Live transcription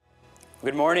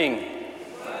Good morning.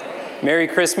 Merry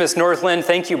Christmas, Northland.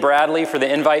 Thank you, Bradley, for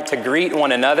the invite to greet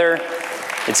one another.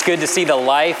 It's good to see the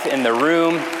life in the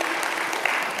room.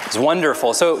 It's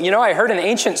wonderful. So, I heard an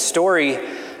ancient story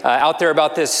out there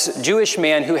about this Jewish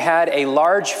man who had a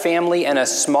large family and a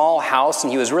small house,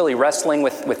 and he was really wrestling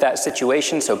with that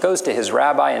situation. So goes to his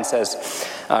rabbi and says,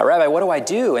 Rabbi, what do I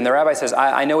do? And the rabbi says,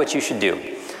 I know what you should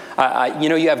do.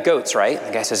 You have goats, right?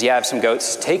 The guy says, yeah, I have some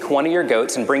goats. Take one of your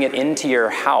goats and bring it into your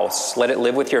house. Let it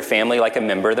live with your family like a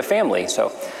member of the family.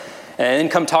 And then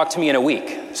come talk to me in a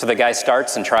week. So the guy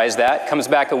starts and tries that, comes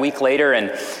back a week later,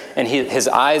 and his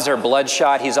eyes are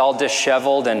bloodshot. He's all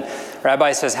disheveled. And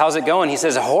Rabbi says, how's it going? He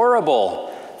says,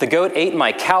 horrible. The goat ate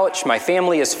my couch. My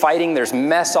family is fighting. There's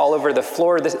mess all over the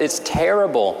floor. It's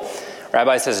terrible.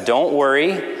 Rabbi says, don't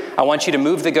worry. I want you to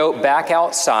move the goat back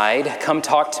outside. Come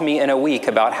talk to me in a week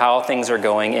about how things are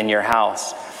going in your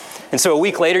house. And so a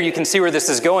week later, you can see where this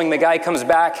is going. The guy comes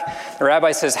back. The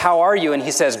rabbi says, how are you? And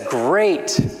he says,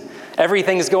 great.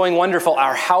 Everything's going wonderful.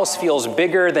 Our house feels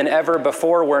bigger than ever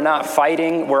before. We're not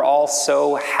fighting. We're all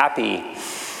so happy.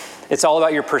 It's all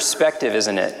about your perspective,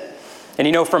 isn't it?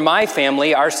 And for my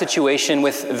family, our situation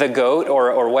with the goat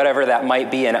or whatever that might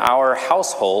be in our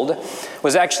household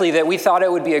was actually that we thought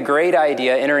it would be a great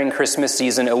idea entering Christmas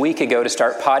season a week ago to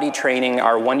start potty training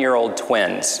our 1-year-old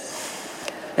twins.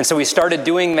 And so we started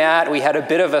doing that. We had a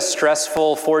bit of a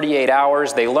stressful 48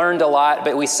 hours. They learned a lot,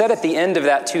 but we said at the end of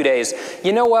that 2 days,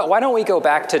 you know what, why don't we go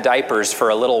back to diapers for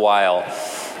a little while?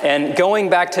 And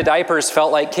going back to diapers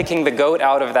felt like kicking the goat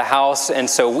out of the house. And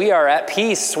so we are at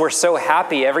peace. We're so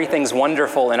happy. Everything's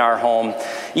wonderful in our home.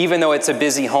 Even though it's a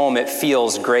busy home, it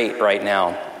feels great right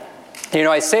now.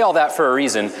 I say all that for a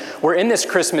reason. We're in this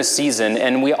Christmas season,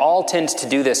 and we all tend to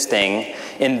do this thing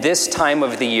in this time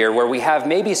of the year where we have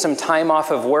maybe some time off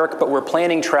of work, but we're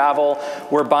planning travel,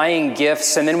 we're buying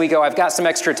gifts, and then we go, I've got some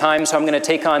extra time, so I'm going to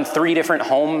take on 3 different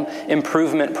home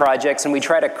improvement projects, and we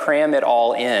try to cram it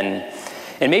all in.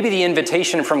 And maybe the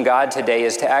invitation from God today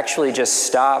is to actually just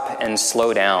stop and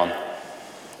slow down.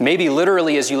 Maybe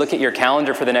literally as you look at your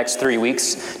calendar for the next 3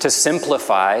 weeks, to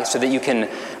simplify so that you can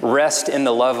rest in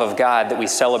the love of God that we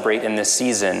celebrate in this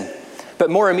season.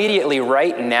 But more immediately,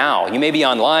 right now, you may be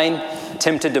online,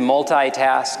 tempted to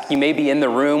multitask. You may be in the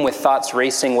room with thoughts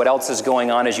racing, what else is going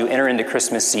on as you enter into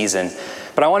Christmas season.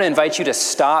 But I want to invite you to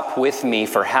stop with me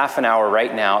for half an hour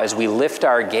right now as we lift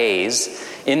our gaze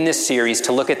in this series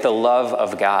to look at the love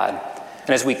of God. And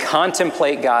as we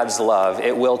contemplate God's love,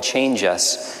 it will change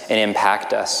us and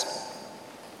impact us.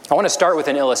 I want to start with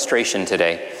an illustration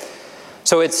today.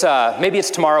 So maybe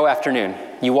it's tomorrow afternoon.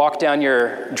 You walk down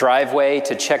your driveway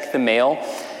to check the mail,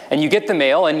 and you get the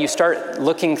mail and you start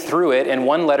looking through it, and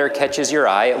one letter catches your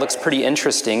eye. It looks pretty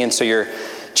interesting, and so you're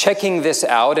checking this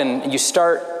out, and you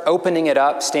start opening it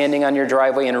up, standing on your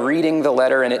driveway and reading the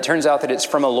letter, and it turns out that it's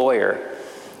from a lawyer.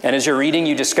 And as you're reading,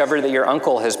 you discover that your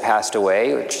uncle has passed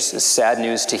away, which is sad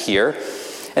news to hear.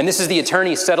 And this is the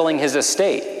attorney settling his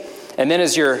estate. And then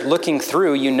as you're looking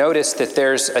through, you notice that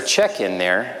there's a check in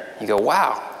there. You go,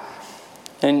 wow.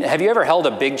 And have you ever held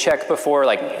a big check before,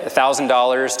 like $1,000,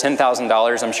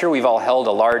 $10,000? I'm sure we've all held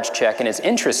a large check. And it's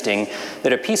interesting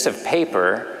that a piece of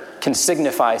paper can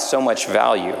signify so much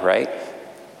value, right?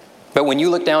 But when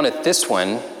you look down at this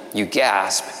one, you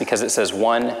gasp because it says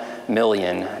 $1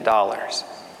 million.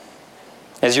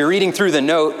 As you're reading through the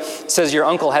note, it says your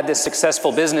uncle had this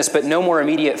successful business, but no more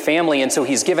immediate family, and so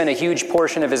he's given a huge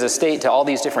portion of his estate to all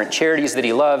these different charities that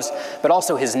he loves, but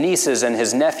also his nieces and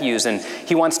his nephews, and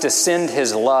he wants to send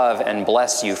his love and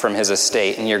bless you from his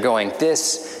estate. And you're going,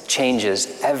 this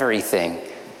changes everything.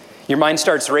 Your mind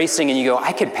starts racing, and you go,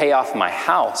 I could pay off my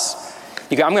house.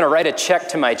 You go, I'm going to write a check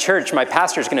to my church. My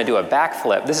pastor's going to do a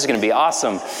backflip. This is going to be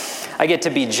awesome. I get to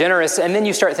be generous. And then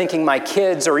you start thinking, my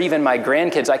kids or even my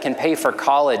grandkids, I can pay for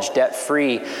college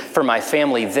debt-free for my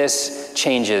family. This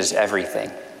changes everything.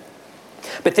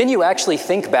 But then you actually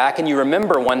think back and you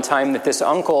remember one time that this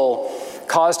uncle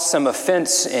caused some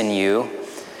offense in you.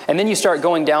 And then you start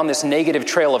going down this negative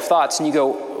trail of thoughts and you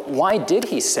go, why did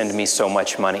he send me so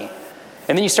much money?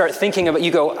 And then you start thinking about,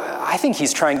 you go, I think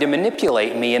he's trying to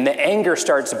manipulate me. And the anger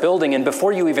starts building. And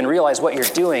before you even realize what you're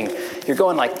doing, you're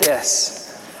going like this.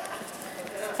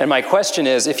 And my question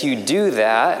is, if you do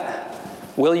that,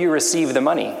 will you receive the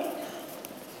money?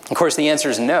 Of course, the answer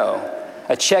is no.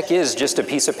 A check is just a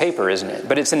piece of paper, isn't it?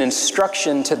 But it's an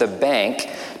instruction to the bank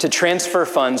to transfer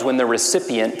funds when the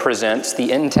recipient presents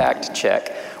the intact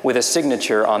check with a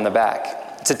signature on the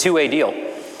back. It's a two-way deal.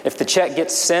 If the check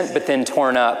gets sent but then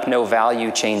torn up, no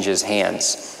value changes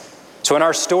hands. So in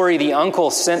our story, the uncle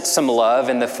sent some love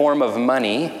in the form of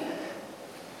money,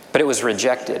 but it was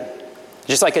rejected.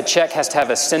 Just like a check has to have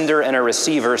a sender and a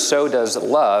receiver, so does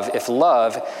love. If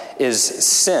love is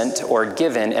sent or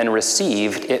given and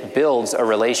received, it builds a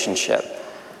relationship.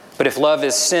 But if love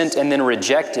is sent and then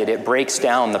rejected, it breaks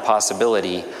down the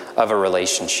possibility of a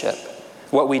relationship.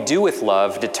 What we do with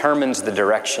love determines the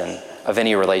direction of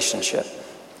any relationship.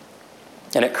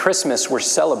 And at Christmas, we're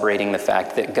celebrating the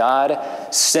fact that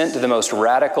God sent the most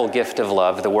radical gift of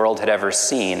love the world had ever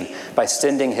seen by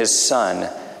sending his Son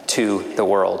to the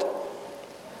world.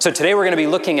 So today we're going to be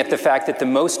looking at the fact that the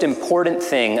most important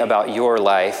thing about your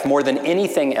life, more than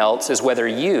anything else, is whether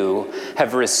you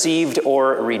have received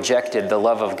or rejected the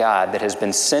love of God that has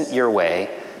been sent your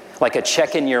way, like a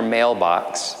check in your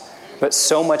mailbox, but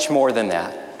so much more than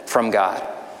that, from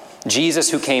God.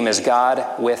 Jesus, who came as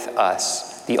God with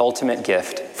us, the ultimate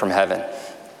gift from heaven.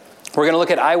 We're going to look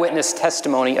at eyewitness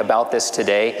testimony about this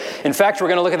today. In fact, we're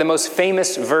going to look at the most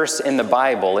famous verse in the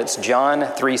Bible. It's John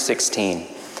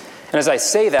 3:16. And as I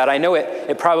say that, I know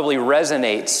it probably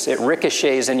resonates, it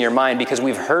ricochets in your mind because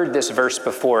we've heard this verse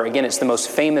before. Again, it's the most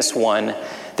famous one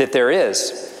that there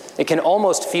is. It can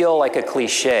almost feel like a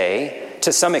cliche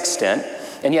to some extent,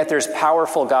 and yet there's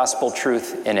powerful gospel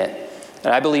truth in it.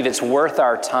 And I believe it's worth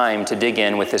our time to dig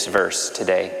in with this verse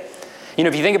today. You know,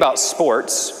 if you think about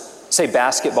sports, say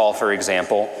basketball, for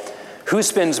example, who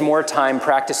spends more time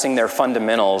practicing their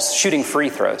fundamentals, shooting free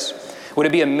throws? Would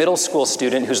it be a middle school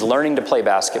student who's learning to play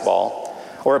basketball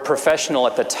or a professional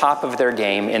at the top of their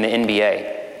game in the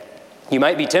NBA? You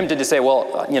might be tempted to say,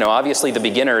 well, obviously the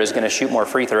beginner is going to shoot more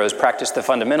free throws, practice the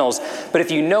fundamentals. But if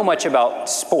you know much about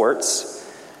sports,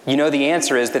 you know the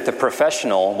answer is that the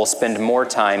professional will spend more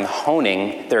time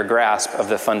honing their grasp of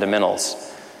the fundamentals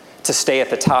to stay at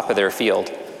the top of their field.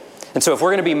 And so if we're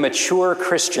going to be mature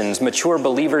Christians, mature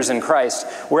believers in Christ,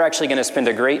 we're actually going to spend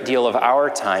a great deal of our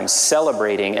time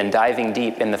celebrating and diving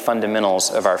deep in the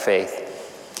fundamentals of our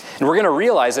faith. And we're going to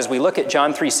realize as we look at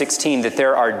John 3:16 that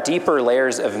there are deeper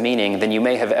layers of meaning than you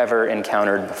may have ever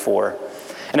encountered before.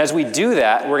 And as we do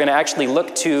that, we're going to actually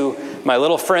look to my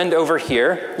little friend over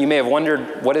here. You may have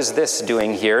wondered, what is this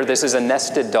doing here? This is a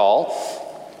nested doll.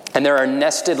 And there are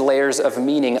nested layers of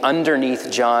meaning underneath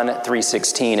John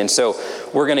 3:16. And so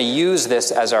we're going to use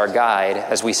this as our guide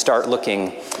as we start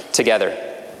looking together.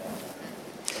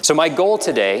 So my goal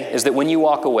today is that when you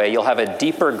walk away, you'll have a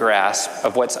deeper grasp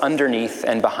of what's underneath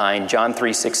and behind John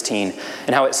 3:16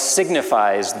 and how it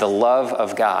signifies the love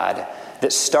of God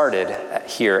that started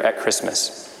here at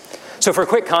Christmas. So for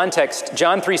quick context,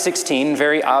 John 3:16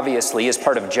 very obviously is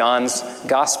part of John's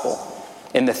gospel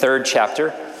in the 3rd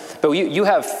chapter. But you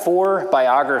have 4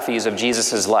 biographies of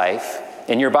Jesus' life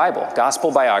in your Bible, gospel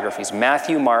biographies,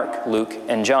 Matthew, Mark, Luke,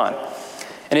 and John.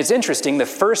 And it's interesting, the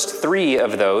first 3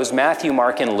 of those, Matthew,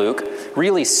 Mark, and Luke,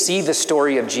 really see the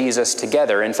story of Jesus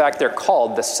together. In fact, they're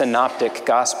called the Synoptic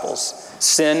Gospels.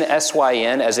 Syn,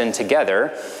 S-Y-N, as in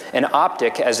together, and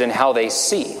optic, as in how they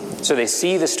see. So they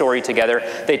see the story together.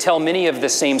 They tell many of the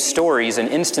same stories and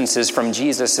instances from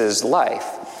Jesus'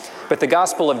 life. But the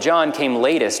Gospel of John came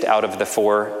latest out of the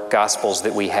 4 Gospels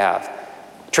that we have.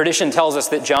 Tradition tells us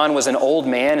that John was an old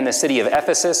man in the city of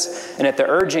Ephesus, and at the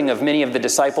urging of many of the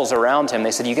disciples around him,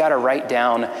 they said, you got to write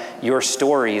down your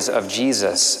stories of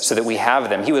Jesus so that we have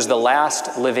them. He was the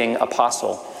last living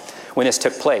apostle when this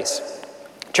took place.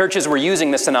 Churches were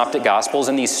using the Synoptic Gospels,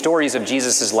 and these stories of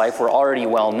Jesus' life were already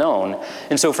well known.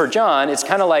 And so for John, it's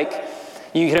kind of like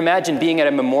you can imagine being at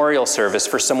a memorial service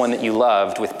for someone that you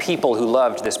loved with people who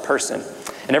loved this person.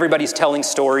 And everybody's telling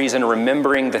stories and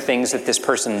remembering the things that this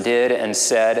person did and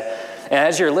said. And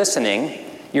as you're listening,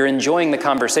 you're enjoying the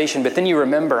conversation, but then you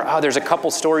remember, there's a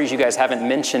couple stories you guys haven't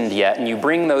mentioned yet, and you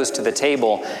bring those to the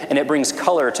table, and it brings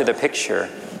color to the picture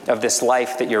of this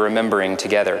life that you're remembering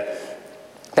together.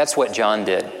 That's what John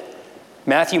did.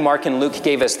 Matthew, Mark, and Luke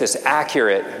gave us this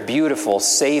accurate, beautiful,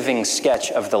 saving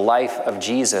sketch of the life of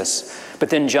Jesus. But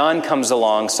then John comes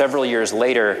along several years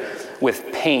later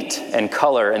with paint and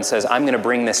color and says, I'm going to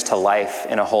bring this to life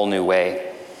in a whole new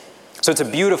way. So it's a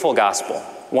beautiful gospel,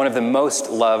 one of the most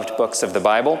loved books of the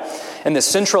Bible. And the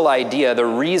central idea, the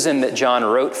reason that John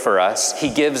wrote for us,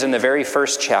 he gives in the very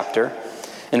first chapter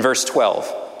in verse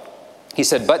 12. He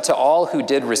said, but to all who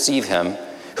did receive him,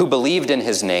 who believed in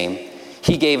his name,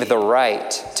 he gave the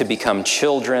right to become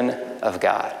children of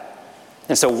God.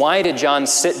 And so why did John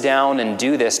sit down and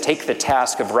do this, take the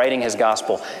task of writing his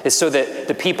gospel? It's so that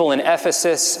the people in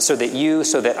Ephesus, so that you,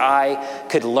 so that I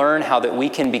could learn how that we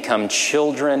can become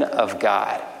children of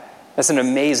God. That's an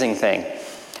amazing thing.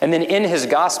 And then in his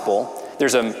gospel,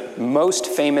 there's a most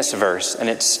famous verse, and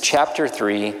it's chapter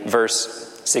 3,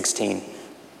 verse 16.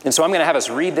 And so I'm going to have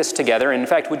us read this together. And in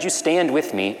fact, would you stand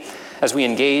with me as we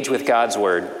engage with God's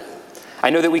word? I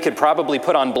know that we could probably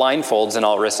put on blindfolds and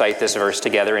I'll recite this verse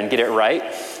together and get it right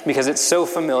because it's so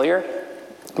familiar.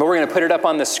 But we're going to put it up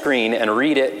on the screen and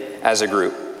read it as a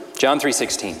group. John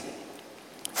 3:16.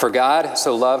 For God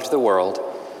so loved the world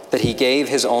that he gave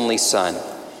his only Son,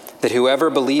 that whoever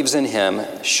believes in him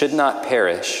should not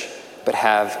perish, but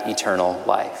have eternal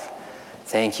life.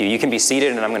 Thank you. You can be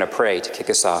seated, and I'm going to pray to kick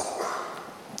us off.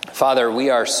 Father, we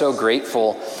are so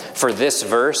grateful for this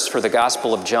verse, for the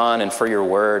Gospel of John, and for your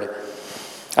word.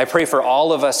 I pray for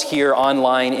all of us here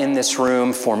online in this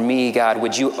room, for me, God,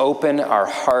 would you open our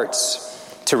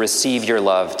hearts to receive your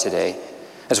love today?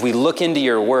 As we look into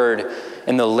your word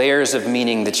and the layers of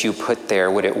meaning that you put there,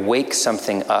 would it wake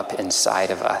something up inside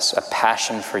of us, a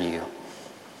passion for you?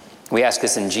 We ask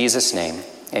this in Jesus' name.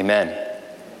 Amen.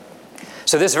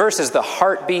 So this verse is the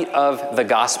heartbeat of the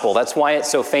gospel. That's why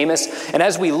it's so famous. And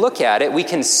as we look at it, we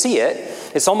can see it.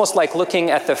 It's almost like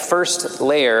looking at the first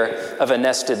layer of a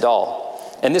nested doll.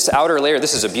 And this outer layer,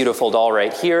 this is a beautiful doll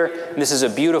right here. And this is a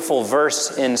beautiful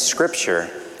verse in Scripture.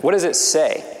 What does it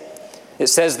say? It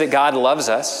says that God loves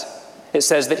us. It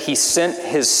says that he sent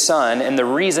his Son, and the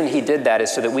reason he did that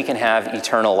is so that we can have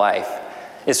eternal life.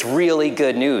 It's really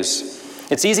good news.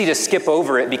 It's easy to skip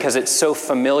over it because it's so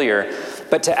familiar,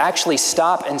 but to actually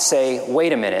stop and say,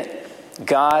 wait a minute,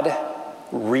 God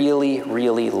really,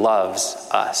 really loves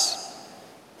us.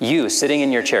 You, sitting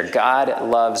in your chair, God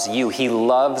loves you. He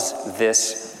loves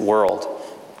this world.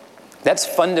 That's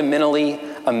fundamentally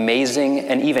amazing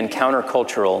and even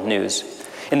countercultural news.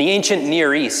 In the ancient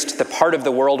Near East, the part of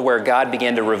the world where God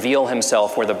began to reveal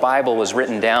himself, where the Bible was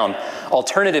written down,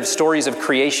 alternative stories of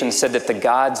creation said that the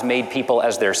gods made people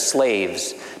as their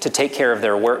slaves to take care of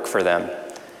their work for them.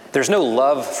 There's no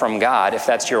love from God if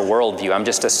that's your worldview. I'm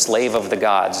just a slave of the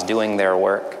gods doing their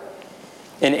work.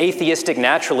 In atheistic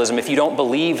naturalism, if you don't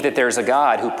believe that there's a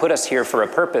God who put us here for a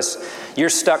purpose, you're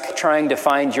stuck trying to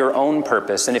find your own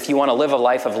purpose. And if you want to live a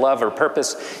life of love or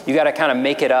purpose, you got to kind of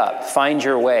make it up, find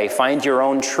your way, find your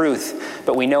own truth.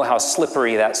 But we know how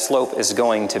slippery that slope is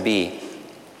going to be.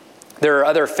 There are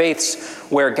other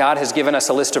faiths where God has given us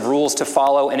a list of rules to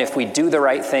follow, and if we do the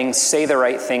right things, say the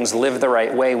right things, live the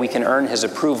right way, we can earn his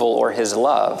approval or his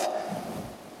love.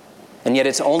 And yet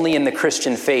it's only in the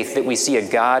Christian faith that we see a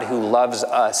God who loves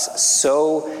us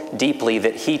so deeply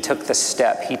that he took the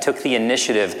step, he took the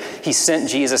initiative. He sent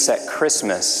Jesus at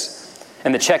Christmas,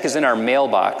 and the check is in our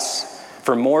mailbox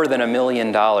for more than $1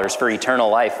 million for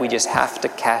eternal life. We just have to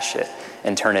cash it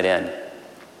and turn it in.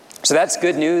 So that's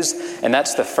good news, and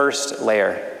that's the first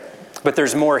layer. But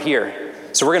there's more here.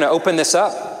 So we're going to open this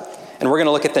up, and we're going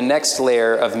to look at the next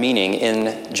layer of meaning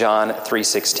in John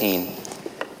 3:16.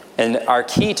 And our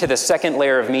key to the second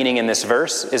layer of meaning in this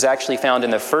verse is actually found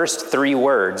in the first 3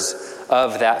 words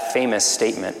of that famous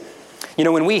statement. You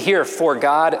know, when we hear, for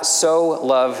God so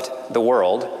loved the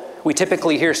world, we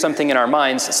typically hear something in our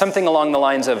minds, something along the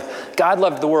lines of, God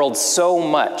loved the world so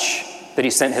much that he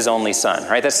sent his only Son,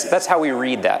 right? That's how we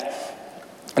read that.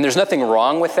 And there's nothing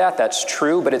wrong with that, that's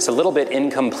true, but it's a little bit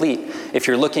incomplete if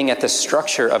you're looking at the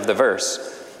structure of the verse.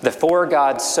 The for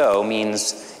God so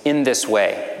means in this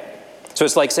way. So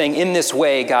it's like saying, in this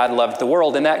way, God loved the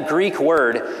world. And that Greek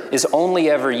word is only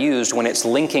ever used when it's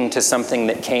linking to something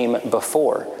that came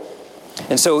before.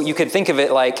 And so you could think of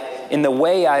it like, in the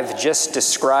way I've just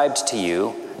described to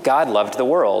you, God loved the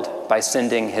world by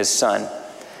sending his Son.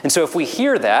 And so if we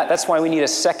hear that, that's why we need a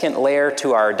second layer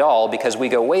to our doll, because we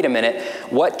go, wait a minute,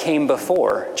 what came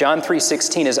before? John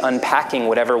 3:16 is unpacking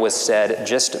whatever was said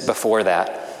just before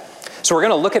that. So we're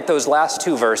going to look at those last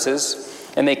 2 verses.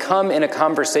 And they come in a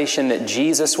conversation that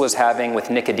Jesus was having with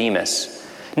Nicodemus.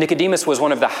 Nicodemus was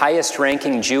one of the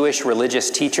highest-ranking Jewish religious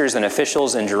teachers and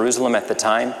officials in Jerusalem at the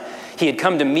time. He had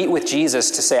come to meet with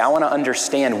Jesus to say, I want to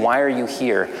understand, why are you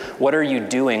here? What are you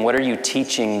doing? What are you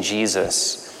teaching,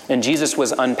 Jesus? And Jesus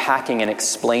was unpacking and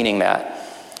explaining that.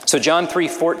 So John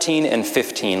 3:14 and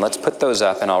 15, let's put those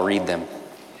up and I'll read them.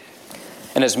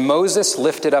 And as Moses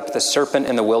lifted up the serpent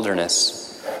in the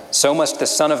wilderness, so must the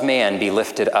Son of Man be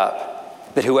lifted up,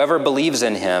 that whoever believes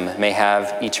in him may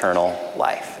have eternal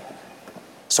life.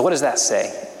 So what does that say?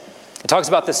 It talks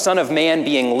about the Son of Man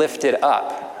being lifted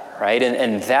up, right?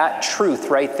 And that truth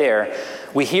right there,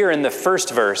 we hear in the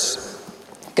first verse,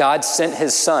 God sent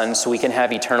his Son so we can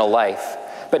have eternal life.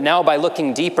 But now by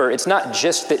looking deeper, it's not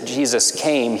just that Jesus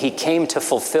came. He came to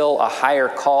fulfill a higher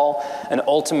call, an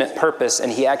ultimate purpose,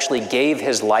 and he actually gave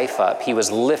his life up. He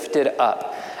was lifted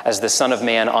up as the Son of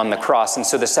Man on the cross. And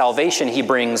so the salvation he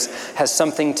brings has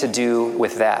something to do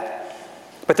with that.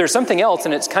 But there's something else,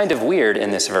 and it's kind of weird in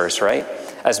this verse, right?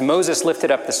 As Moses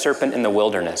lifted up the serpent in the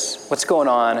wilderness. What's going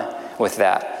on with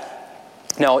that?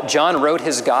 Now, John wrote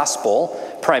his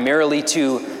gospel primarily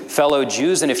to fellow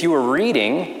Jews, and if you were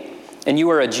reading and you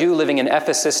were a Jew living in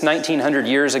Ephesus 1900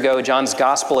 years ago, John's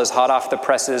gospel is hot off the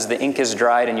presses, the ink is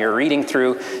dried, and you're reading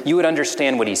through, you would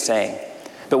understand what he's saying.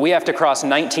 But we have to cross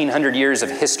 1900 years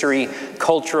of history,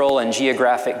 cultural and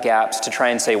geographic gaps to try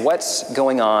and say what's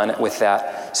going on with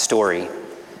that story.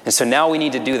 And so now we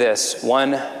need to do this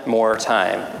one more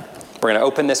time. We're going to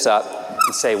open this up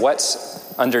and say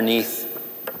what's underneath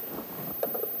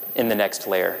in the next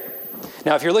layer.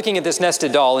 Now, if you're looking at this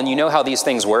nested doll and you know how these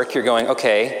things work, you're going,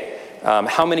 okay,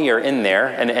 how many are in there,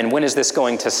 and when is this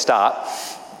going to stop?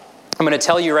 I'm going to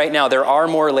tell you right now, there are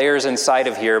more layers inside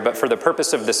of here, but for the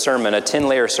purpose of the sermon, a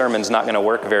 10-layer sermon is not going to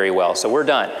work very well, so we're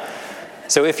done.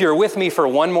 So if you're with me for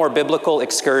one more biblical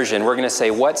excursion, we're going to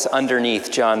say what's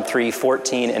underneath John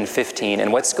 3:14 and 15,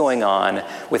 and what's going on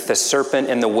with the serpent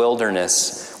in the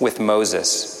wilderness with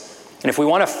Moses. And if we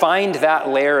want to find that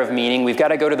layer of meaning, we've got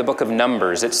to go to the book of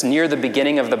Numbers. It's near the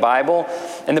beginning of the Bible,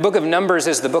 and the book of Numbers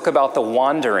is the book about the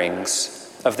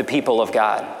wanderings of the people of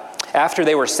God. After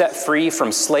they were set free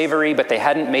from slavery, but they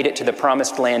hadn't made it to the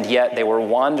promised land yet, they were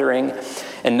wandering.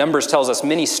 And Numbers tells us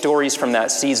many stories from that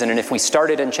season. And if we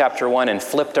started in chapter 1 and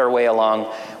flipped our way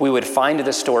along, we would find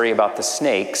the story about the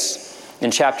snakes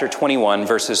in chapter 21,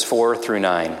 verses 4 through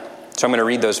 9. So I'm going to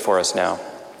read those for us now.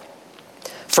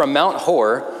 From Mount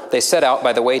Hor, they set out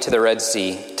by the way to the Red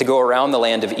Sea to go around the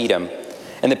land of Edom.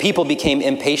 And the people became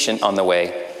impatient on the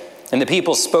way. And the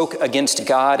people spoke against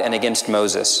God and against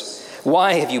Moses.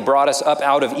 Why have you brought us up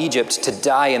out of Egypt to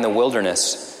die in the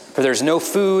wilderness? For there's no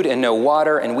food and no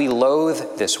water, and we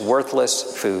loathe this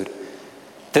worthless food.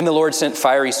 Then the Lord sent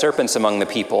fiery serpents among the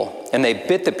people, and they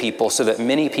bit the people so that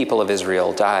many people of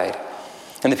Israel died.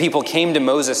 And the people came to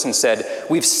Moses and said,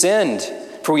 "We've sinned,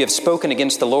 for we have spoken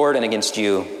against the Lord and against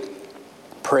you.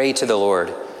 Pray to the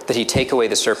Lord that he take away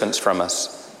the serpents from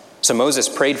us." So Moses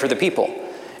prayed for the people,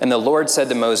 and the Lord said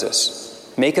to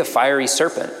Moses, "Make a fiery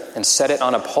serpent and set it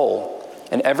on a pole,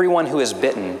 and everyone who is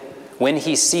bitten, when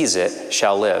he sees it,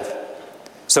 shall live."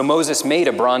 So Moses made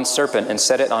a bronze serpent and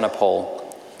set it on a pole.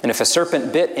 And if a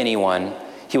serpent bit anyone,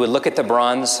 he would look at the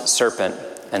bronze serpent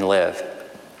and live.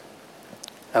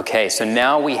 Okay, so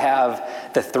now we have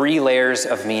the 3 layers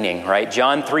of meaning, right?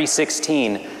 John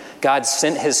 3:16, God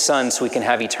sent his son so we can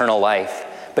have eternal life.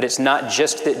 But it's not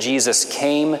just that Jesus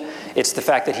came, it's the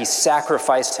fact that he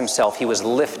sacrificed himself. He was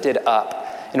lifted up.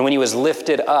 And when he was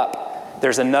lifted up,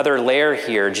 there's another layer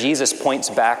here. Jesus points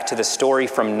back to the story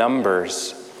from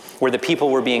Numbers, where the people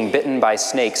were being bitten by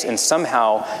snakes. And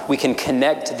somehow we can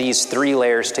connect these 3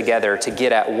 layers together to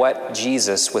get at what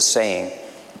Jesus was saying.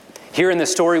 Here in the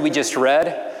story we just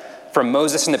read, from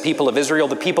Moses and the people of Israel,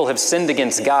 the people have sinned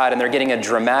against God, and they're getting a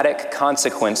dramatic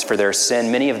consequence for their sin.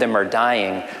 Many of them are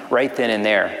dying right then and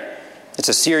there. It's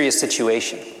a serious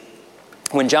situation.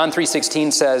 When John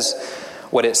 3:16 says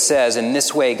what it says, "In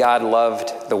this way God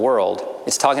loved the world,"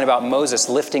 it's talking about Moses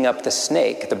lifting up the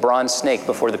snake, the bronze snake,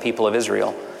 before the people of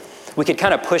Israel. We could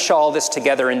kind of push all this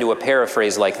together into a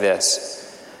paraphrase like this.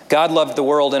 God loved the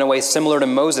world in a way similar to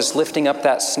Moses lifting up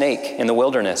that snake in the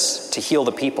wilderness to heal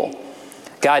the people.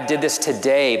 God did this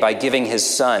today by giving his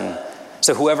son,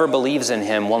 so whoever believes in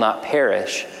him will not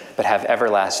perish, but have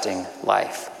everlasting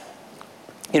life.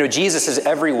 You know, Jesus is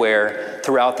everywhere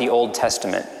throughout the Old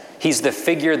Testament. He's the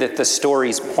figure that the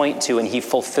stories point to, and he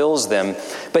fulfills them.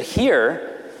 But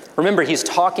here, remember, he's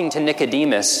talking to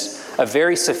Nicodemus, a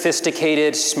very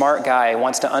sophisticated, smart guy,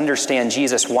 wants to understand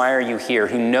Jesus, why are you here,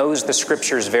 who knows the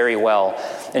scriptures very well.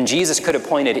 And Jesus could have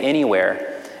pointed anywhere.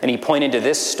 And he pointed to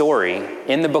this story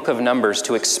in the book of Numbers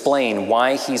to explain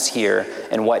why he's here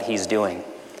and what he's doing.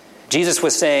 Jesus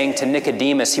was saying to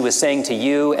Nicodemus, he was saying to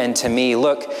you and to me,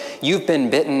 look, you've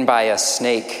been bitten by a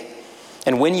snake.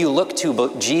 And when you look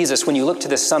to Jesus, when you look to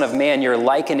the Son of Man, you're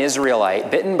like an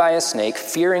Israelite, bitten by a snake,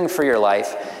 fearing for your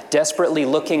life, desperately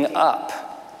looking up.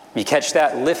 You catch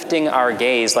that? Lifting our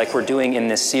gaze like we're doing in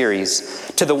this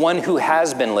series to the one who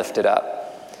has been lifted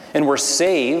up. And we're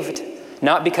saved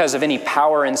not because of any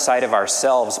power inside of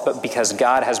ourselves, but because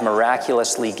God has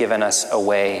miraculously given us a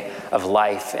way of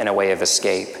life and a way of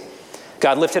escape.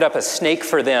 God lifted up a snake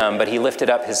for them, but he lifted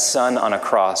up his son on a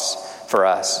cross for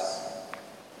us.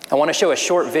 I want to show a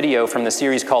short video from the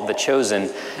series called The Chosen,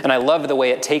 and I love the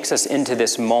way it takes us into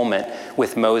this moment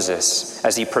with Moses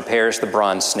as he prepares the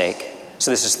bronze snake. So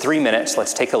this is 3 minutes.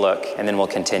 Let's take a look, and then we'll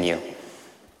continue.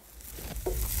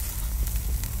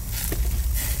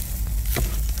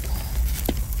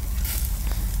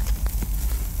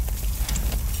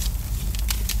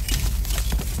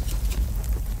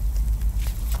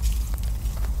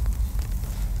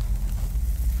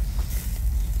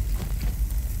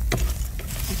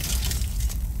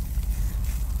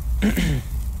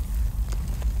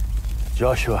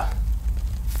 Joshua,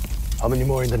 how many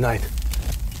more in the night?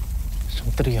 Some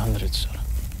 300, sir.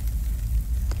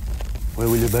 Where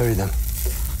will you bury them?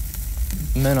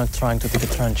 Men are trying to dig a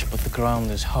trench, but the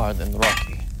ground is hard and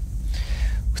rocky.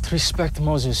 With respect,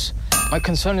 Moses, my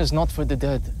concern is not for the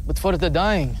dead, but for the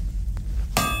dying.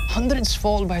 Hundreds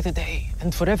fall by the day,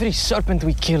 and for every serpent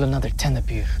we kill, another 10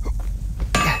 appear.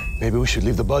 Maybe we should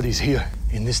leave the bodies here,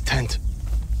 in this tent.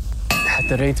 At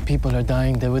the rate people are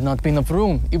dying, there would not be enough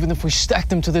room, even if we stack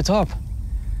them to the top.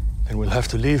 Then we'll have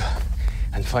to leave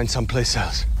and find someplace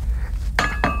else.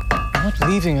 I'm not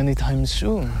leaving anytime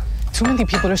soon. Too many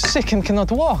people are sick and cannot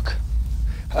walk.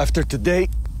 After today,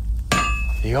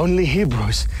 the only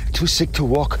Hebrews too sick to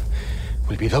walk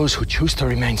will be those who choose to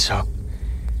remain so.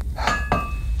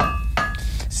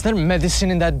 Is there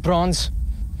medicine in that bronze?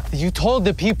 You told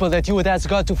the people that you would ask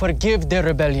God to forgive their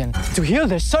rebellion, to heal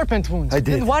their serpent wounds. I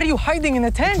did. Then why are you hiding in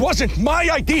a tent? It wasn't my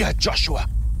idea, Joshua.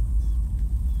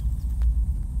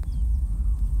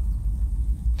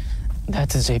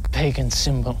 That is a pagan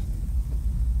symbol.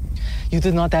 You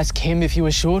did not ask him if he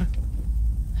was sure?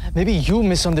 Maybe you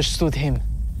misunderstood him.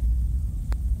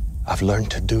 I've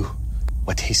learned to do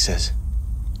what he says,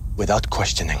 without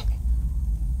questioning.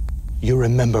 You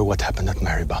remember what happened at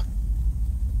Meribah.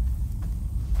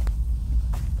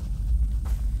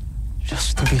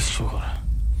 Just to be sure,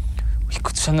 we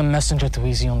could send a messenger to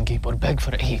Ezion-Geb or beg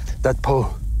for aid. That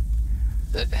pole.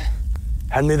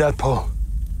 Hand me that pole.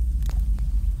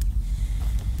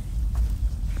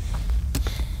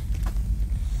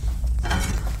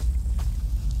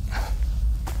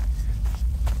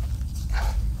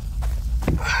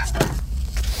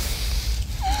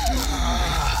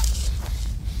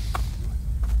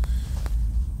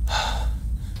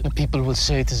 The people will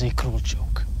say it is a cruel joke.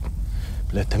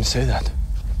 Let them say that.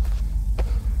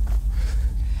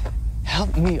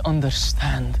 Help me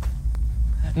understand.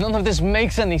 None of this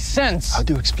makes any sense. How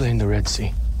do you explain the Red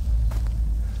Sea?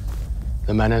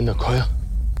 The manna and the quail?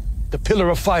 The pillar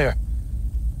of fire?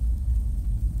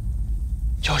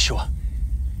 Joshua,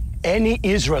 any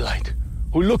Israelite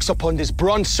who looks upon this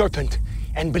bronze serpent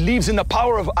and believes in the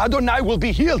power of Adonai will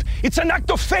be healed. It's an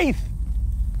act of faith,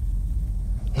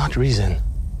 not reason.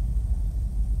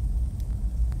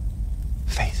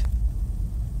 Faith.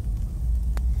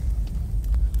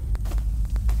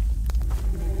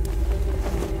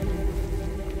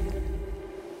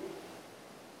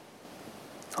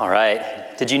 All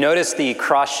right. Did you notice the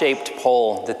cross-shaped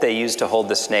pole that they used to hold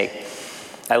the snake?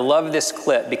 I love this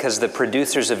clip because the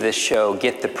producers of this show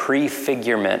get the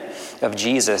prefigurement of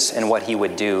Jesus and what he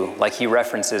would do, like he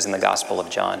references in the Gospel of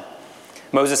John.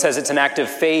 Moses says it's an act of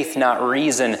faith, not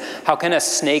reason. How can a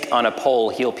snake on a pole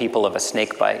heal people of a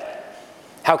snake bite?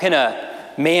 How can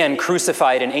a man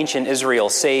crucified in ancient Israel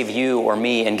save you or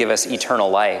me and give us eternal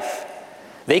life?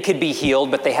 They could be healed,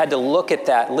 but they had to look at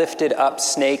that lifted up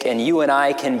snake, and you and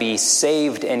I can be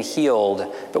saved and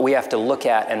healed, but we have to look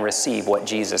at and receive what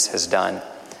Jesus has done.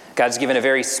 God's given a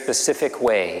very specific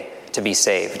way to be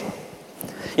saved.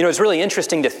 You know, it's really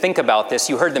interesting to think about this.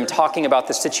 You heard them talking about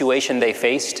the situation they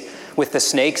faced with the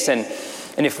snakes, and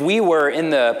if we were in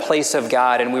the place of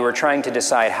God and we were trying to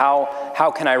decide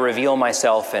how can I reveal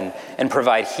myself and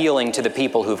provide healing to the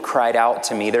people who've cried out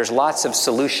to me, there's lots of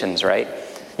solutions, right?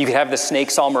 You could have the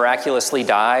snakes all miraculously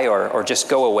die or just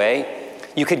go away.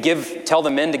 You could tell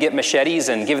the men to get machetes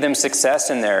and give them success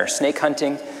in their snake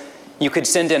hunting. You could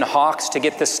send in hawks to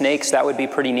get the snakes. That would be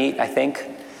pretty neat, I think.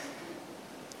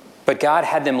 But God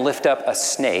had them lift up a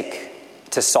snake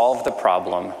to solve the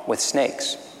problem with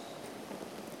snakes.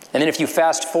 And then if you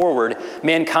fast forward,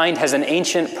 mankind has an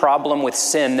ancient problem with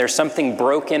sin. There's something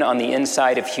broken on the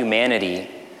inside of humanity.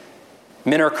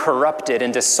 Men are corrupted,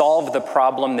 and to solve the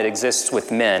problem that exists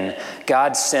with men,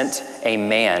 God sent a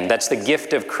man. That's the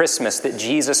gift of Christmas, that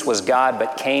Jesus was God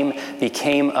but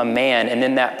became a man, and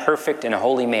then that perfect and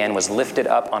holy man was lifted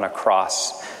up on a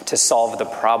cross to solve the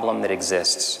problem that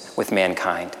exists with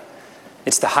mankind.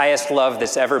 It's the highest love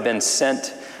that's ever been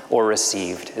sent or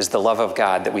received, is the love of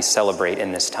God that we celebrate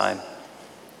in this time.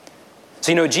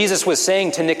 So, you know, Jesus was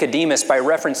saying to Nicodemus by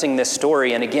referencing this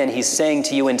story, and again, he's saying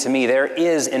to you and to me, there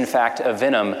is, in fact, a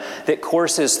venom that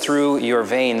courses through your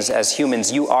veins as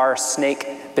humans. You are snake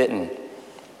bitten.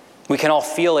 We can all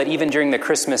feel it even during the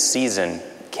Christmas season,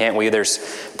 can't we? There's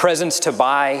presents to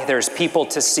buy. There's people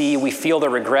to see. We feel the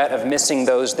regret of missing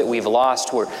those that we've lost.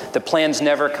 The plans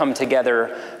never come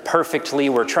together perfectly.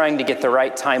 We're trying to get the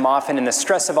right time off. And in the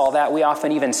stress of all that, we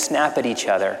often even snap at each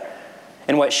other.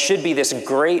 And what should be this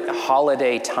great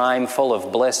holiday time full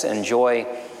of bliss and joy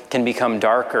can become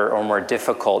darker or more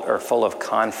difficult or full of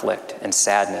conflict and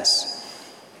sadness.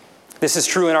 This is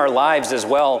true in our lives as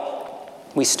well.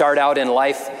 We start out in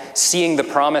life seeing the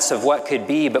promise of what could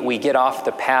be, but we get off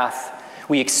the path.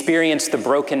 We experience the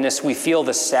brokenness. We feel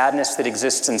the sadness that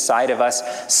exists inside of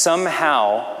us.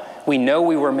 Somehow, we know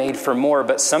we were made for more,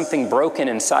 but something broken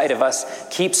inside of us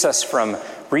keeps us from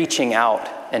reaching out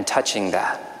and touching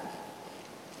that.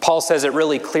 Paul says it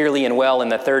really clearly and well in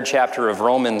the 3rd chapter of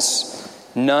Romans.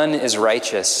 None is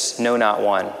righteous, no, not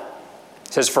one.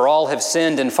 It says, for all have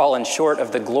sinned and fallen short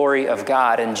of the glory of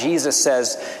God. And Jesus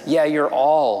says, yeah, you're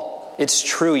all. It's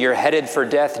true. You're headed for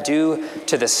death due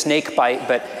to the snake bite.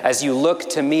 But as you look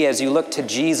to me, as you look to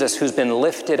Jesus, who's been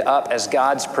lifted up as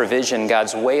God's provision,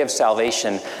 God's way of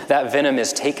salvation, that venom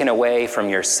is taken away from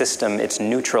your system. It's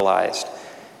neutralized.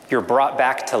 You're brought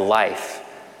back to life,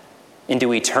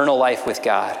 into eternal life with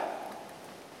God.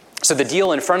 So the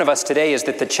deal in front of us today is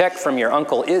that the check from your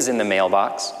uncle is in the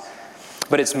mailbox,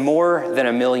 but it's more than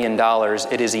 $1 million.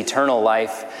 It is eternal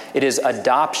life. It is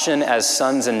adoption as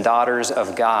sons and daughters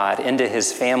of God into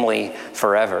his family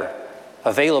forever,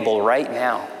 available right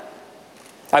now.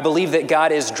 I believe that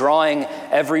God is drawing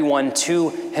everyone to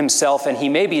himself, and he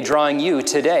may be drawing you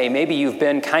today. Maybe you've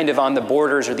been kind of on the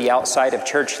borders or the outside of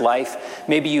church life.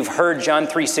 Maybe you've heard John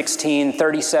 3:16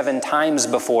 37 times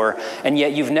before, and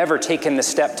yet you've never taken the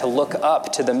step to look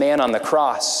up to the man on the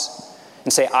cross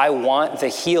and say, I want the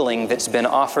healing that's been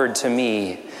offered to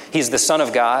me. He's the Son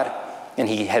of God, and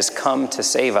he has come to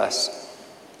save us.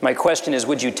 My question is,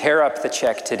 would you tear up the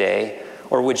check today,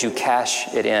 or would you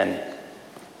cash it in?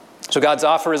 So God's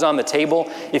offer is on the table.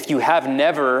 If you have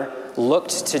never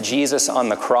looked to Jesus on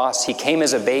the cross, he came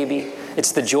as a baby.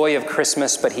 It's the joy of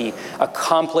Christmas, but he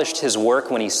accomplished his work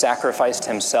when he sacrificed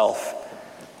himself.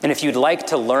 And if you'd like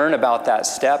to learn about that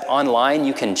step online,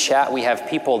 you can chat. We have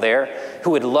people there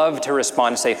who would love to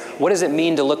respond and say, what does it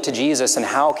mean to look to Jesus, and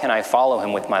how can I follow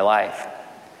him with my life?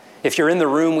 If you're in the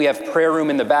room, we have prayer room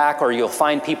in the back, or you'll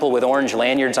find people with orange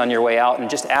lanyards on your way out, and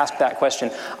just ask that question.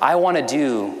 I want to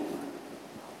do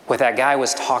what that guy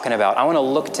was talking about. I want to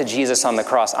look to Jesus on the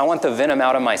cross. I want the venom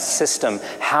out of my system.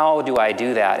 How do I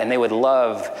do that? And they would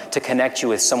love to connect you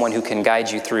with someone who can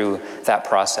guide you through that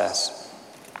process.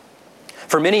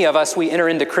 For many of us, we enter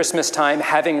into Christmas time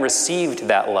having received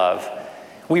that love.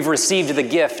 We've received the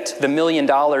gift. The $1 million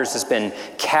has been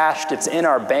cashed. It's in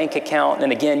our bank account.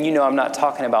 And again, you know I'm not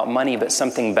talking about money, but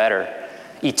something better.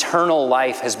 Eternal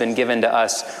life has been given to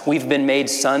us. We've been made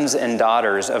sons and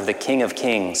daughters of the King of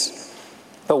Kings.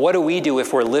 But what do we do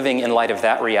if we're living in light of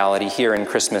that reality here in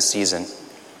Christmas season?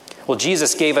 Well,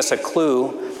 Jesus gave us a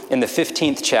clue in the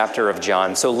 15th chapter of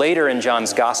John. So later in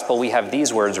John's gospel, we have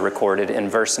these words recorded in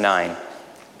verse 9.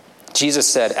 Jesus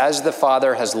said, as the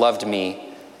Father has loved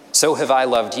me, so have I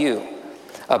loved you.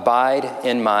 Abide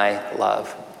in my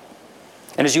love.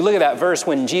 And as you look at that verse,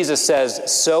 when Jesus says,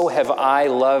 so have I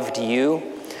loved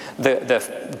you,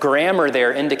 the grammar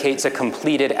there indicates a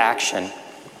completed action.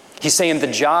 He's saying the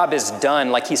job is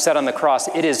done. Like he said on the cross,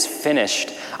 it is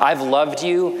finished. I've loved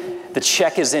you. The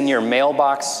check is in your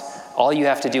mailbox. All you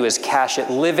have to do is cash it.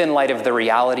 Live in light of the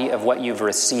reality of what you've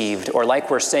received. Or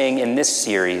like we're saying in this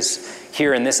series,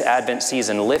 here in this Advent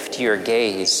season, lift your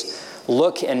gaze.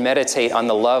 Look and meditate on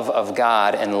the love of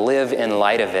God and live in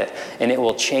light of it. And it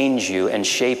will change you and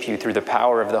shape you through the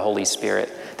power of the Holy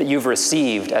Spirit that you've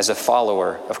received as a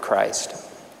follower of Christ.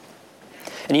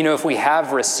 And you know, if we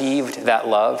have received that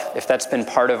love, if that's been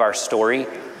part of our story,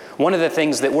 one of the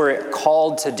things that we're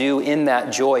called to do in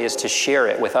that joy is to share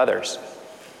it with others.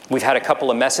 We've had a couple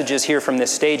of messages here from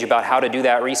this stage about how to do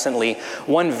that recently.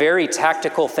 One very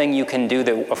tactical thing you can do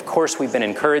that, of course, we've been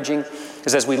encouraging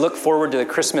is as we look forward to the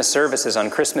Christmas services on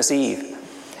Christmas Eve,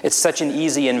 it's such an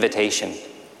easy invitation.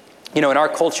 You know, in our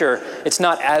culture, it's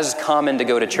not as common to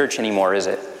go to church anymore, is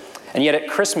it? And yet at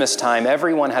Christmas time,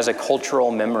 everyone has a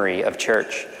cultural memory of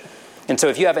church. And so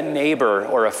if you have a neighbor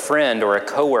or a friend or a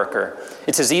coworker,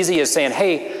 it's as easy as saying,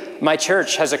 hey, my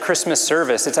church has a Christmas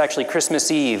service. It's actually Christmas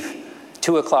Eve,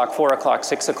 2 o'clock, 4 o'clock,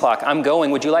 6 o'clock. I'm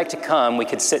going. Would you like to come? We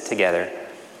could sit together.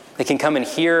 They can come and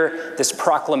hear this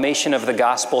proclamation of the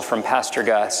gospel from Pastor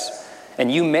Gus. And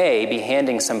you may be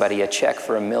handing somebody a check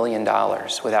for $1 million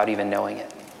without even knowing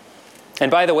it. And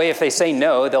by the way, if they say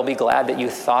no, they'll be glad that you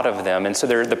thought of them. And so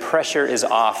the pressure is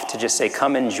off to just say,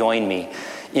 come and join me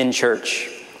in church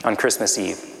on Christmas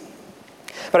Eve.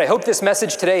 But I hope this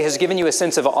message today has given you a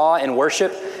sense of awe and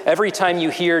worship. Every time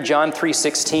you hear John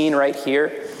 3:16 right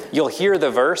here, you'll hear the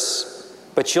verse,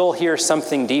 but you'll hear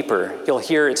something deeper. You'll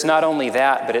hear it's not only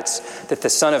that, but it's that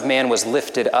the Son of Man was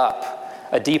lifted up.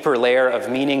 A deeper layer of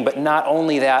meaning, but not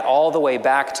only that, all the way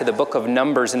back to the book of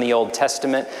Numbers in the Old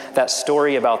Testament, that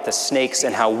story about the snakes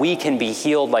and how we can be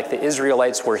healed like the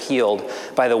Israelites were healed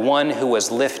by the one who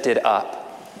was lifted up.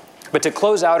 But to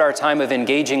close out our time of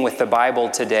engaging with the Bible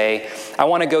today, I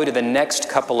want to go to the next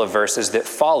couple of verses that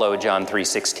follow John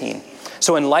 3:16.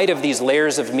 So in light of these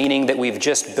layers of meaning that we've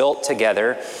just built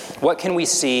together, what can we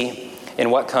see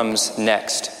in what comes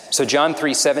next? So John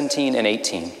 3:17 and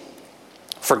 18.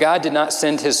 For God did not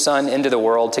send his Son into the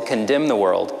world to condemn the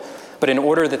world, but in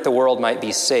order that the world might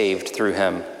be saved through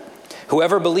him.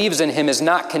 Whoever believes in him is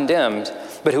not condemned,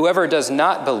 but whoever does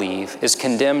not believe is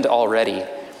condemned already,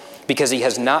 because he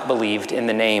has not believed in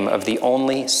the name of the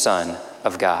only Son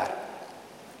of God.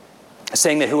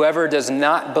 Saying that whoever does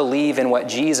not believe in what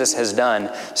Jesus has done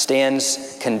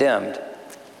stands condemned.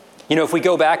 You know, if we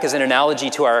go back as an analogy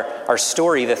to our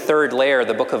story, the third layer,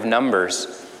 the book of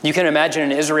Numbers, you can imagine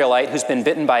an Israelite who's been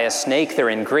bitten by a snake. They're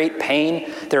in great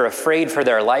pain. They're afraid for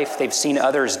their life. They've seen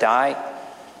others die.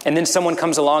 And then someone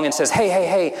comes along and says,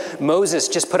 hey, Moses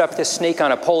just put up this snake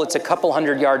on a pole. It's a couple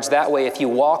hundred yards that way. If you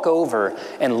walk over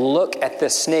and look at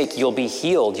this snake, you'll be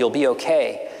healed. You'll be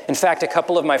okay. In fact, a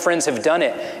couple of my friends have done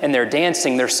it, and they're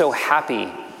dancing. They're so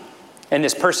happy. And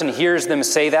this person hears them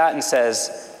say that and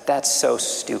says, that's so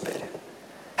stupid.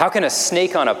 How can a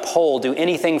snake on a pole do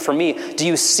anything for me? Do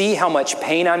you see how much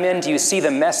pain I'm in? Do you see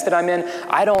the mess that I'm in?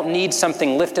 I don't need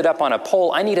something lifted up on a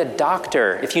pole. I need a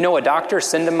doctor. If you know a doctor,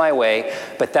 send him my way.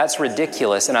 But that's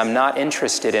ridiculous, and I'm not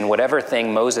interested in whatever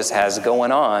thing Moses has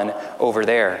going on over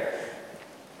there.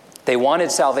 They wanted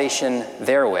salvation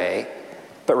their way,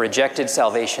 but rejected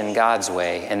salvation God's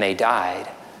way, and they died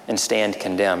and stand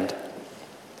condemned.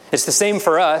 It's the same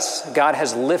for us. God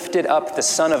has lifted up the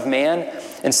Son of Man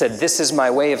and said, this is my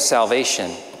way of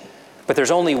salvation. But there's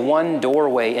only one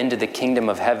doorway into the kingdom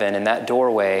of heaven, and that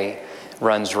doorway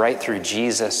runs right through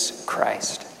Jesus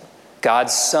Christ,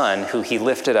 God's Son, who he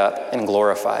lifted up and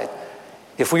glorified.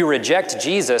 If we reject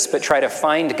Jesus but try to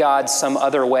find God some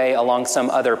other way along some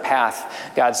other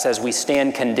path, God says we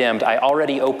stand condemned. I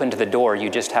already opened the door. You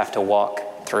just have to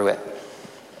walk through it.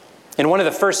 In one of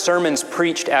the first sermons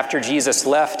preached after Jesus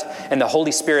left and the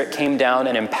Holy Spirit came down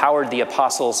and empowered the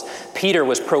apostles, Peter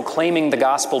was proclaiming the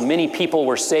gospel. Many people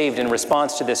were saved in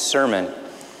response to this sermon.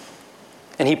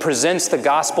 And he presents the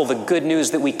gospel, the good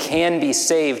news that we can be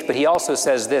saved. But he also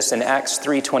says this in Acts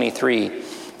 3:23,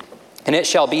 and it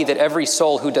shall be that every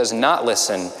soul who does not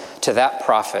listen to that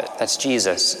prophet, that's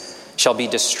Jesus, shall be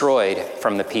destroyed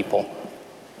from the people.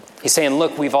 He's saying,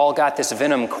 look, we've all got this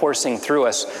venom coursing through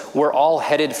us. We're all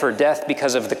headed for death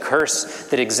because of the curse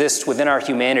that exists within our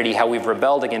humanity, how we've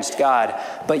rebelled against God.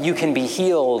 But you can be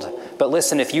healed. But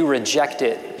listen, if you reject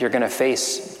it, you're going to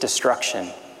face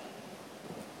destruction.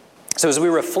 So as we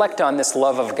reflect on this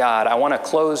love of God, I want to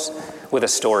close with a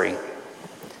story.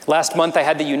 Last month, I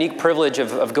had the unique privilege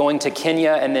of going to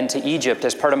Kenya and then to Egypt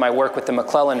as part of my work with the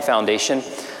McClellan Foundation.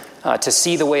 To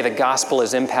see the way the gospel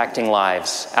is impacting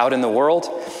lives out in the world.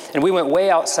 And we went way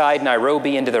outside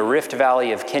Nairobi into the Rift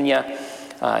Valley of Kenya,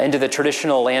 into the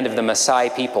traditional land of the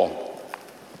Maasai people.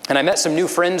 And I met some new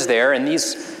friends there, and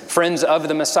these friends of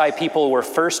the Maasai people were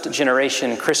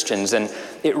first-generation Christians. And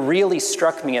it really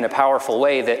struck me in a powerful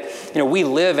way that, we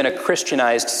live in a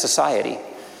Christianized society.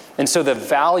 And so the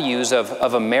values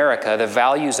of America, the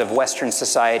values of Western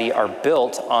society are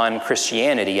built on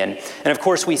Christianity. And of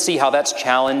course, we see how that's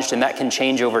challenged and that can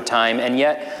change over time. And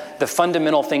yet, the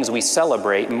fundamental things we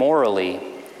celebrate morally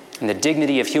and the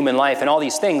dignity of human life and all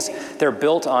these things, they're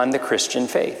built on the Christian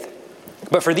faith.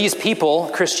 But for these people,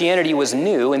 Christianity was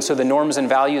new, and so the norms and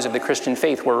values of the Christian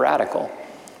faith were radical.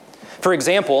 For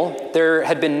example, there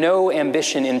had been no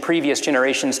ambition in previous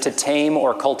generations to tame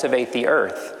or cultivate the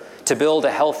earth, to build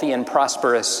a healthy and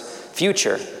prosperous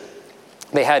future.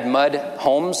 They had mud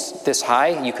homes this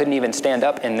high. You couldn't even stand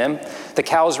up in them. The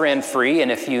cows ran free,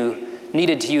 and if you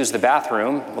needed to use the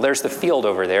bathroom, well, there's the field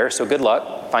over there, so good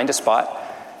luck. Find a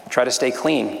spot. Try to stay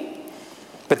clean.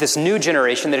 But this new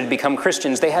generation that had become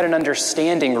Christians, they had an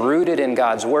understanding rooted in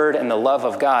God's word and the love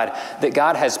of God, that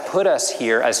God has put us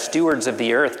here as stewards of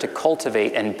the earth to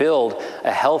cultivate and build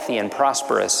a healthy and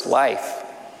prosperous life.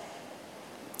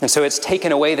 And so it's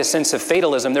taken away the sense of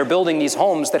fatalism. They're building these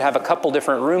homes that have a couple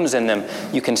different rooms in them.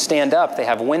 You can stand up. They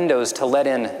have windows to let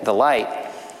in the light.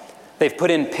 They've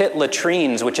put in pit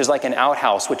latrines, which is like an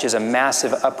outhouse, which is a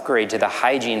massive upgrade to the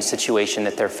hygiene situation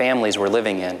that their families were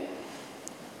living in.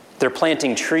 They're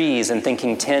planting trees and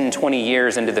thinking 10, 20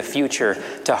 years into the future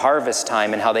to harvest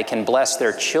time and how they can bless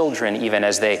their children even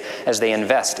as they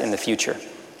invest in the future.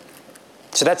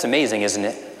 So that's amazing, isn't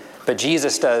it? But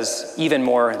Jesus does even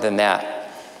more than that.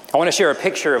 I want to share a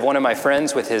picture of one of my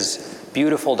friends with his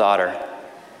beautiful daughter.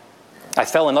 I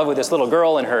fell in love with this little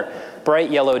girl in her bright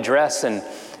yellow dress and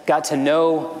got to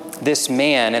know this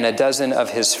man and a dozen of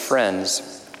his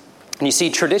friends. And you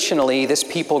see, traditionally, this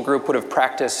people group would have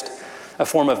practiced a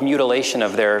form of mutilation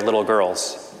of their little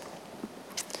girls.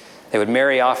 They would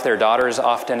marry off their daughters,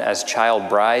 often as child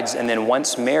brides, and then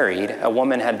once married, a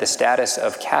woman had the status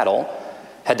of cattle,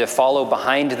 had to follow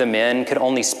behind the men, could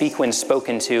only speak when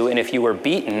spoken to, and if you were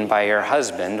beaten by your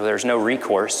husband, there's no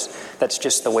recourse. That's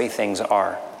just the way things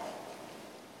are.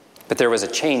 But there was a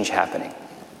change happening.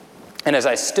 And as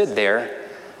I stood there,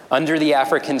 under the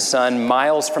African sun,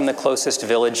 miles from the closest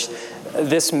village,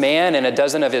 this man and a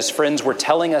dozen of his friends were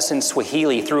telling us in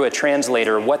Swahili through a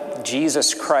translator what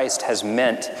Jesus Christ has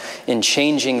meant in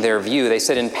changing their view. They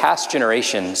said in past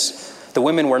generations, the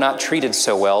women were not treated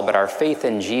so well, but our faith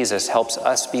in Jesus helps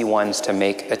us be ones to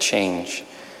make a change.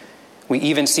 We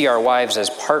even see our wives as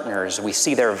partners. We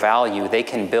see their value. They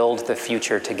can build the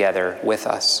future together with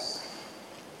us.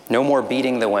 No more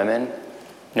beating the women,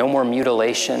 no more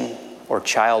mutilation or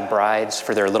child brides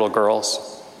for their little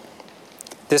girls.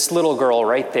 This little girl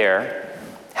right there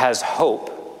has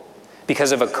hope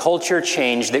because of a culture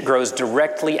change that grows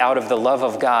directly out of the love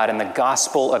of God and the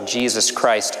gospel of Jesus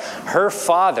Christ. Her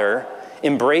father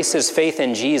embraces faith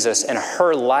in Jesus and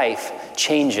her life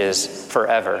changes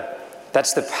forever.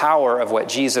 That's the power of what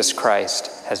Jesus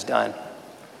Christ has done.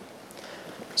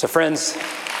 So friends,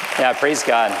 praise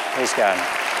God, praise God.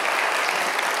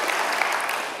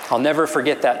 I'll never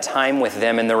forget that time with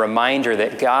them and the reminder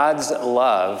that God's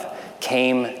love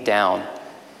came down.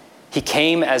 He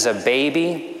came as a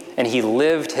baby and he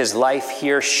lived his life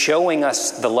here, showing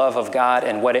us the love of God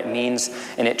and what it means,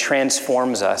 and it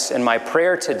transforms us. And my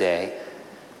prayer today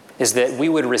is that we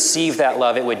would receive that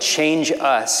love. It would change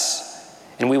us,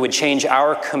 and we would change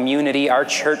our community, our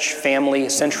church family,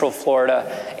 Central Florida,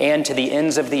 and to the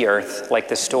ends of the earth, like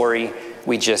the story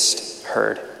we just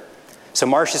heard. So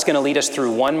Marcia's going to lead us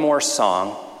through one more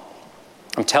song.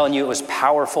 I'm telling you, it was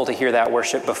powerful to hear that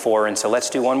worship before, and so let's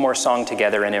do one more song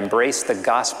together and embrace the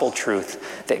gospel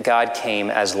truth that God came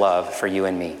as love for you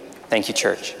and me. Thank you,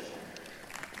 church.